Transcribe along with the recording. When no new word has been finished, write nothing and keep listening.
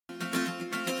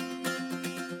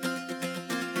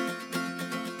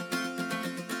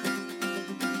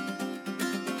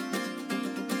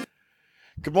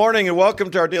Good morning and welcome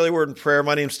to our Daily Word and Prayer.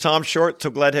 My name's Tom Short. So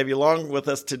glad to have you along with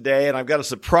us today. And I've got a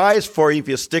surprise for you if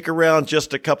you stick around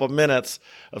just a couple minutes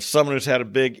of someone who's had a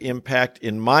big impact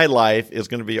in my life is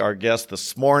going to be our guest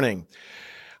this morning.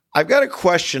 I've got a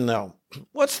question though.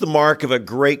 What's the mark of a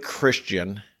great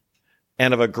Christian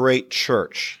and of a great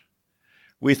church?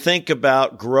 We think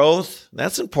about growth.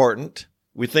 That's important.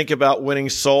 We think about winning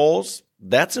souls.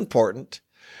 That's important.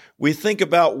 We think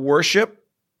about worship.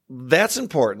 That's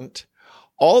important.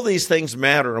 All these things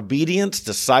matter. Obedience,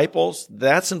 disciples,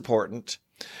 that's important.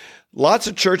 Lots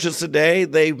of churches today,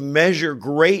 they measure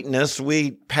greatness.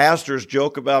 We pastors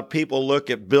joke about people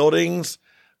look at buildings,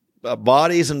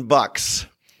 bodies, and bucks,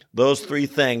 those three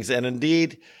things. And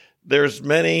indeed, there's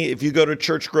many, if you go to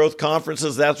church growth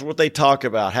conferences, that's what they talk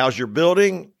about. How's your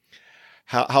building?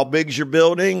 How big's your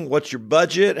building? What's your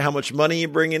budget? How much money you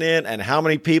bringing in? And how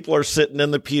many people are sitting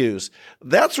in the pews?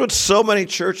 That's what so many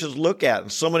churches look at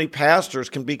and so many pastors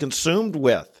can be consumed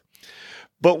with.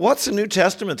 But what's the New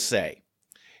Testament say?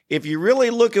 If you really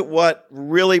look at what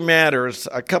really matters,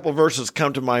 a couple verses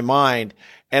come to my mind,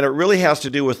 and it really has to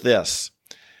do with this.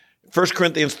 1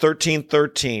 Corinthians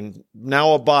 13:13,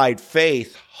 now abide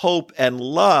faith, hope, and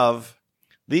love,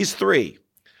 these three.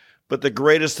 But the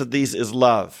greatest of these is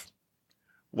love.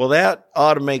 Well, that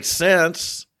ought to make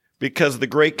sense because the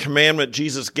great commandment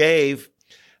Jesus gave,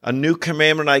 a new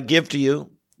commandment I give to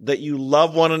you, that you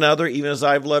love one another even as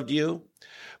I've loved you.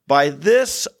 By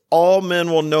this, all men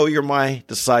will know you're my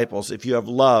disciples if you have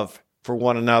love for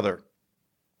one another.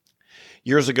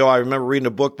 Years ago, I remember reading a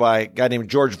book by a guy named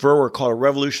George Verwer called A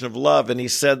Revolution of Love, and he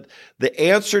said the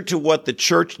answer to what the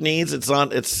church needs,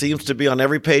 it seems to be on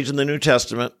every page in the New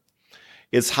Testament.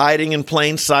 It's hiding in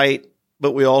plain sight,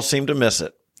 but we all seem to miss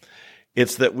it.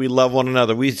 It's that we love one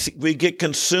another. We get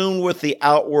consumed with the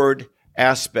outward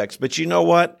aspects. But you know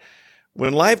what?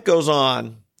 When life goes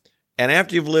on, and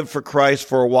after you've lived for Christ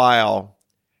for a while,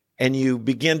 and you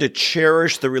begin to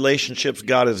cherish the relationships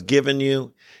God has given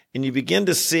you, and you begin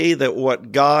to see that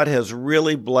what God has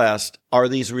really blessed are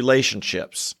these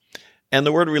relationships. And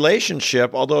the word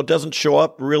relationship, although it doesn't show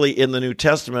up really in the New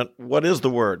Testament, what is the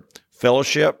word?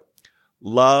 Fellowship,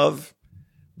 love.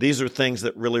 These are things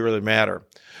that really, really matter.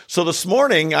 So this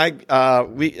morning,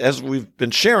 as we've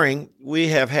been sharing, we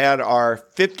have had our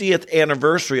 50th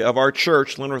anniversary of our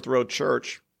church, Linworth Road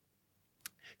Church.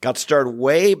 Got started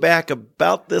way back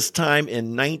about this time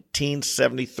in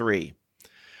 1973.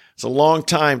 It's a long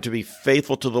time to be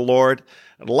faithful to the Lord.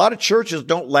 And a lot of churches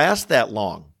don't last that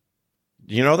long.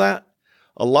 Do you know that?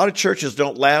 A lot of churches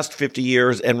don't last 50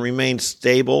 years and remain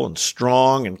stable and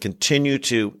strong and continue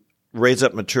to raise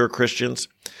up mature Christians.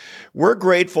 We're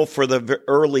grateful for the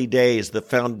early days, the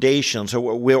foundations,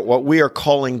 or what we are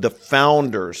calling the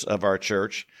founders of our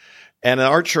church. And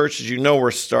our church, as you know,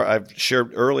 I've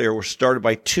shared earlier, we're started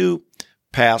by two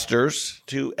pastors,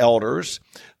 two elders,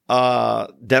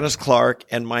 Dennis Clark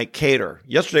and Mike Cater.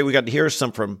 Yesterday, we got to hear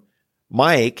some from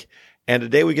Mike, and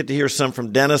today we get to hear some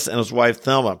from Dennis and his wife,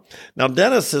 Thelma. Now,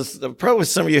 Dennis is, probably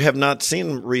some of you have not seen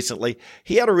him recently.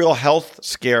 He had a real health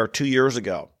scare 2 years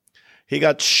ago. He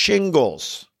got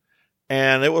shingles,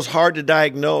 and it was hard to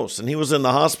diagnose, and he was in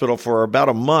the hospital for about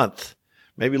a month,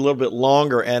 maybe a little bit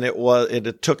longer, and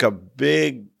it took a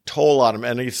big toll on him.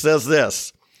 And he says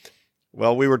this,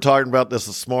 well, we were talking about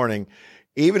this morning,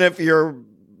 even if you're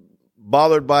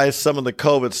bothered by some of the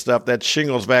COVID stuff, that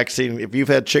shingles vaccine, if you've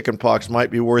had chickenpox, might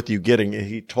be worth you getting,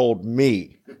 he told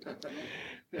me.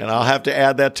 And I'll have to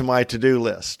add that to my to-do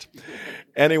list.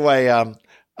 Anyway,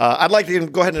 I'd like to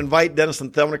go ahead and invite Dennis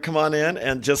and Thelma to come on in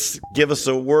and just give us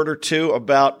a word or two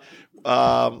about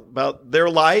their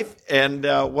life and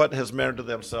what has mattered to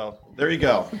them. So there you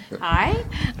go. Hi.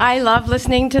 I love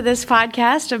listening to this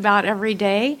podcast about every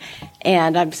day,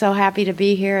 and I'm so happy to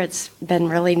be here. It's been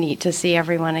really neat to see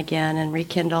everyone again and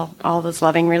rekindle all those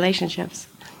loving relationships.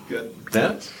 Good.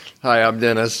 Dennis? Hi, I'm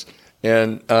Dennis,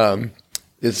 and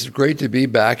it's great to be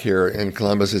back here in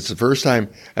Columbus. It's the first time,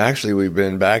 actually, we've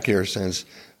been back here since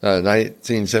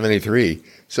 1973,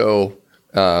 so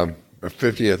our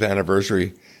 50th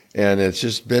anniversary, and it's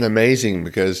just been amazing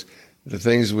because the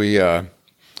things we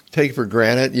take for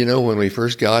granted, when we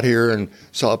first got here and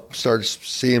started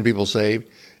seeing people saved,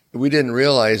 we didn't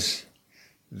realize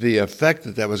the effect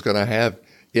that was going to have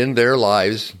in their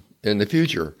lives in the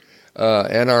future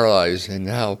and our lives, and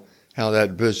how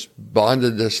that just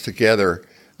bonded us together.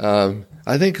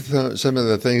 I think some of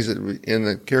the things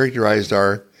that characterized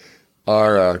our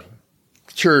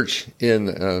church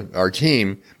in our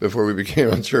team before we became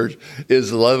a church is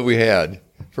the love we had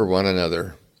for one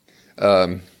another.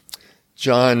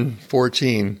 John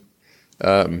 14,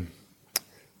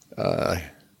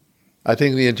 I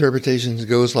think the interpretation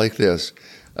goes like this.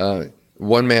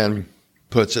 One man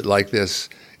puts it like this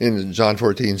in John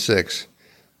 14:6,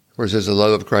 where it says, the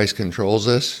love of Christ controls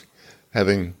us,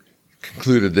 having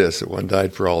concluded this, that one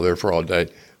died for all, therefore all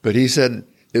died. But he said,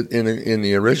 in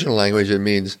the original language, it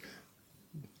means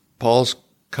Paul's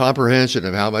comprehension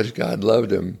of how much God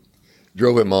loved him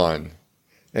drove him on.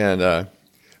 And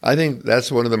I think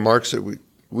that's one of the marks that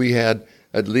we had.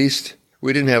 At least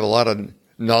we didn't have a lot of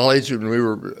knowledge when we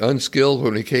were unskilled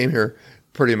when we came here,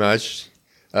 pretty much,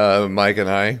 Mike and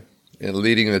I, and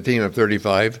leading the team of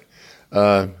 35,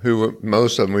 who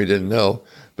most of them we didn't know.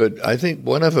 But I think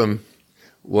one of them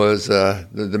was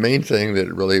the main thing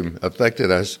that really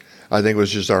affected us, I think,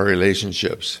 was just our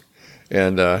relationships.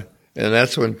 And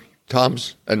that's when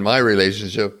Tom's and my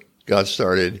relationship got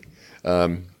started.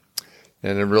 And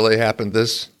it really happened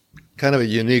this kind of a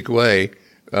unique way.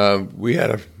 We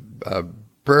had a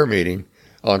prayer meeting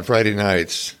on Friday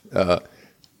nights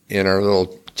in our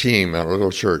little team, our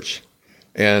little church.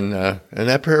 And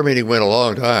that prayer meeting went a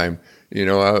long time,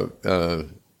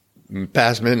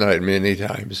 past midnight many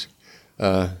times.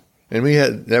 And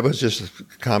that was just a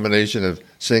combination of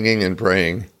singing and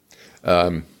praying.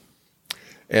 And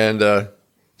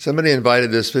somebody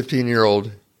invited this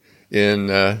 15-year-old in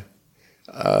to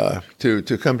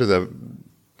come to the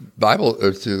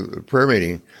Bible to prayer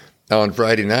meeting on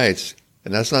Friday nights,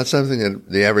 and that's not something that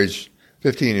the average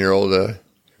 15-year-old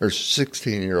or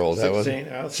 16-year-old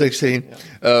 16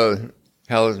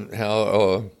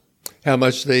 how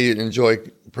much they enjoy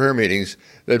prayer meetings.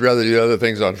 They'd rather do other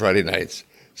things on Friday nights.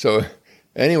 So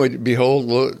anyway,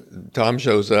 behold, Tom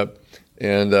shows up,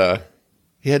 and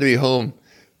he had to be home.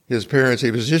 His parents,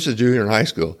 he was just a junior in high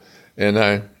school,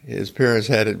 and his parents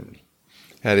had him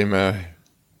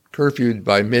curfewed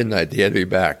by midnight. He had to be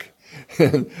back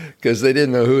because they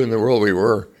didn't know who in the world we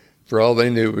were. For all they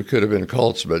knew, we could have been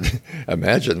cults, but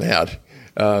imagine that.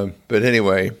 But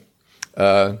anyway,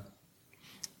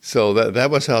 so that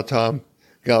was how Tom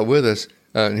got with us,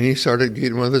 and he started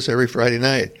getting with us every Friday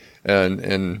night,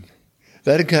 and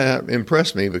that kind of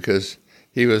impressed me because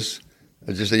he was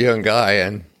just a young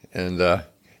guy, and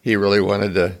he really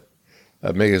wanted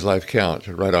to make his life count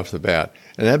right off the bat,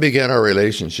 and that began our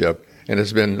relationship, and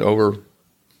it's been over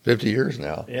 50 years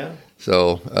now. Yeah.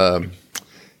 So,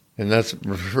 and that's,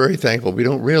 we're very thankful. We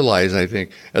don't realize, I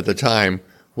think, at the time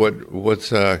what's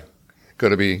going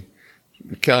to be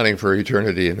counting for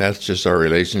eternity, and that's just our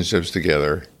relationships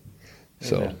together.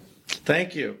 So, Amen.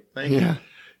 Thank you.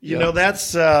 You know,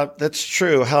 that's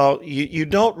true. How you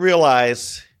don't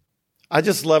realize. I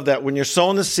just love that when you're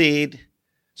sowing the seed,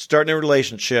 starting a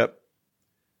relationship,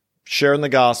 sharing the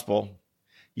gospel,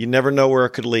 you never know where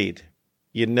it could lead.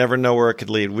 You never know where it could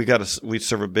lead. We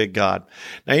serve a big God.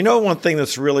 Now, you know, one thing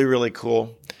that's really, really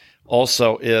cool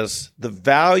also is the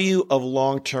value of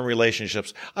long-term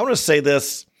relationships. I want to say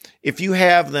this. If you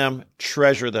have them,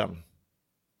 treasure them.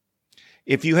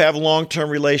 If you have long-term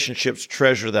relationships,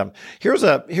 treasure them. Here's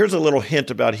a little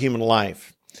hint about human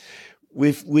life.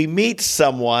 We meet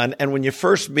someone, and when you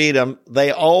first meet them,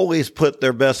 they always put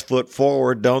their best foot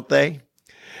forward, don't they?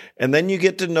 And then you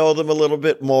get to know them a little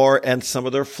bit more, and some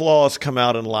of their flaws come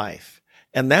out in life.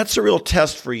 And that's a real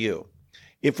test for you.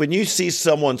 If when you see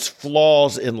someone's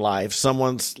flaws in life,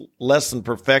 someone's less than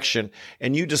perfection,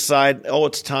 and you decide,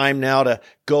 it's time now to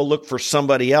go look for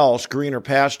somebody else, greener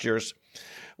pastures,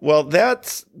 well,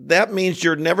 that means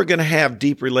you're never going to have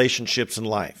deep relationships in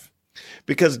life.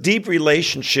 Because deep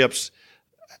relationships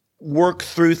work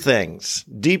through things.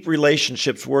 Deep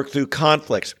relationships work through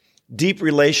conflicts. Deep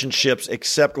relationships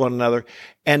accept one another,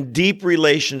 and deep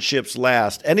relationships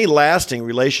last. Any lasting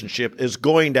relationship is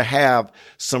going to have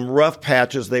some rough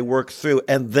patches they work through,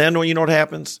 and then you know what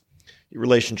happens? Your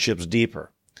relationship's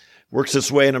deeper. Works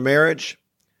this way in a marriage,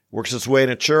 works this way in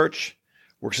a church,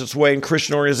 works this way in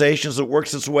Christian organizations, it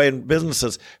works this way in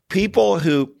businesses. People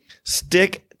who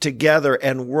stick together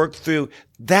and work through,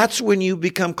 that's when you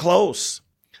become close.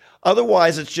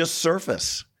 Otherwise, it's just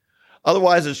surface.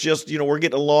 Otherwise, it's just, we're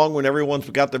getting along when everyone's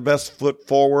got their best foot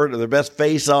forward or their best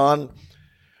face on.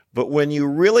 But when you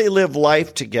really live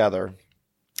life together,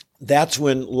 that's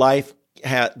when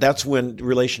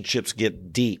relationships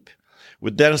get deep.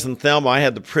 With Dennis and Thelma, I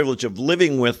had the privilege of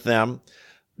living with them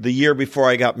the year before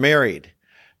I got married.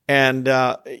 And,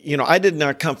 I did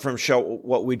not come from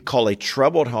what we'd call a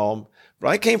troubled home, but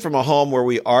I came from a home where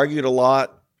we argued a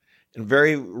lot, and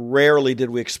very rarely did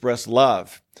we express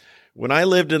love. When I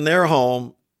lived in their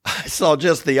home, I saw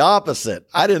just the opposite.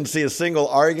 I didn't see a single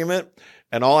argument,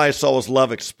 and all I saw was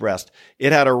love expressed.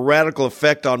 It had a radical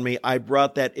effect on me. I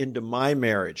brought that into my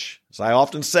marriage. As I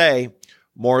often say,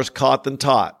 more is caught than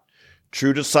taught.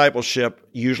 True discipleship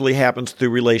usually happens through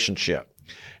relationship.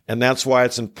 And that's why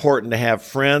it's important to have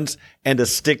friends and to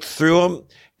stick through them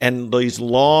and these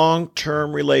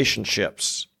long-term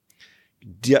relationships.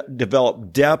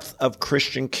 Develop depth of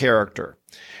Christian character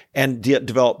and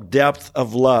develop depth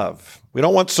of love. We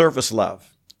don't want surface love.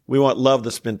 We want love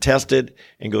that's been tested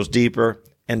and goes deeper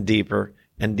and deeper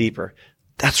and deeper.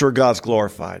 That's where God's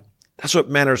glorified. That's what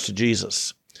matters to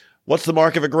Jesus. What's the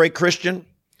mark of a great Christian?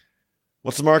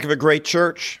 What's the mark of a great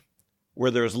church?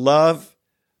 Where there's love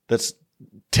that's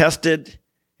tested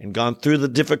and gone through the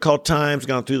difficult times,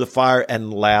 gone through the fire,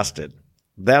 and lasted.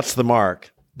 That's the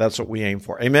mark. That's what we aim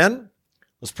for. Amen?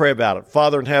 Let's pray about it.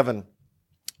 Father in heaven,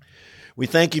 we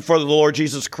thank you for the Lord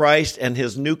Jesus Christ and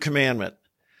his new commandment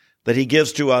that he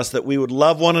gives to us, that we would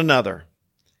love one another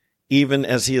even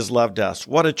as he has loved us.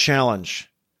 What a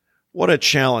challenge. What a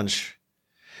challenge.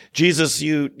 Jesus,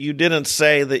 you didn't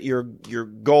say that your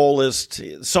goal is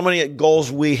so many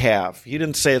goals we have. You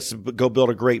didn't say it's to go build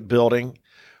a great building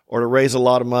or to raise a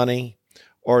lot of money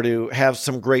or to have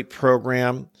some great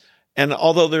program. And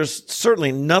although there's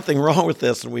certainly nothing wrong with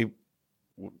this, and we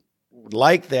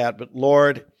like that, but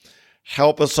Lord,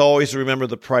 help us always remember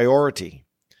the priority,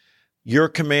 your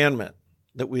commandment,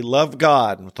 that we love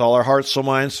God with all our heart, soul,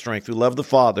 mind, strength. We love the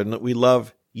Father, and that we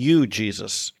love you,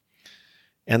 Jesus,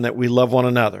 and that we love one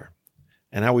another.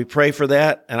 And how we pray for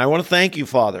that. And I want to thank you,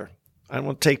 Father. I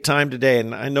want to take time today,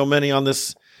 and I know many on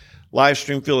this live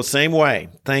stream feel the same way.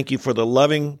 Thank you for the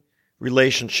loving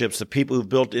relationships, the people who've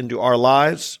built into our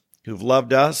lives, who've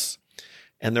loved us,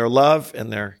 and their love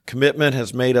and their commitment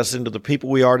has made us into the people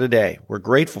we are today. We're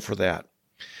grateful for that.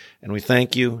 And we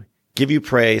thank you, give you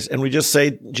praise, and we just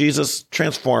say, Jesus,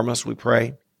 transform us, we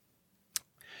pray.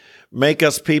 Make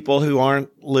us people who aren't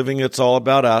living it's all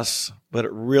about us, but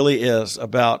it really is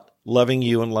about loving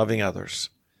you and loving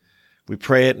others. We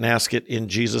pray it and ask it in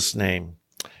Jesus' name.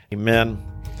 Amen,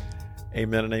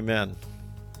 amen, and amen.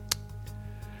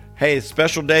 Hey,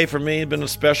 special day for me. Been a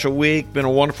special week. Been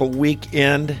a wonderful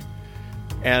weekend.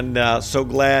 And so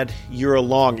glad you're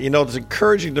along. You know, it's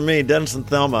encouraging to me, Dennis and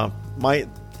Thelma, my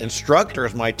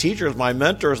instructors, my teachers, my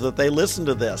mentors, that they listen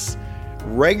to this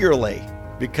regularly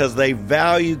because they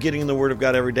value getting the Word of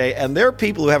God every day. And they're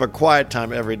people who have a quiet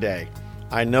time every day.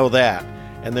 I know that.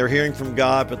 And they're hearing from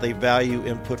God, but they value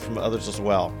input from others as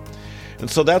well. And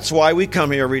so that's why we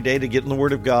come here every day, to get in the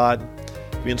Word of God,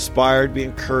 be inspired, be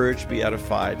encouraged, be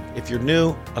edified. If you're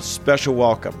new, a special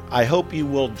welcome. I hope you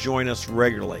will join us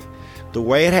regularly. The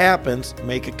way it happens,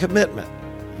 make a commitment.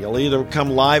 You'll either come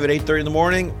live at 8:30 in the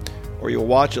morning, or you'll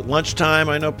watch at lunchtime.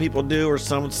 I know people do, or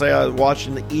some would say I watch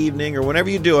in the evening, or whenever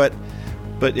you do it.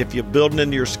 But if you build it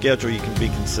into your schedule, you can be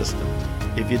consistent.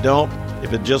 If you don't,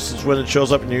 if it just is when it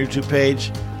shows up in your YouTube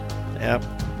page,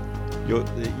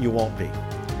 you won't be.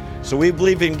 So we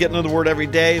believe in getting into the Word every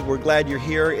day. We're glad you're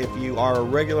here. If you are a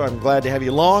regular, I'm glad to have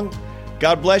you along.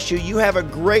 God bless you. You have a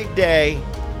great day,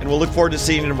 and we'll look forward to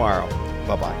seeing you tomorrow.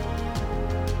 Bye-bye.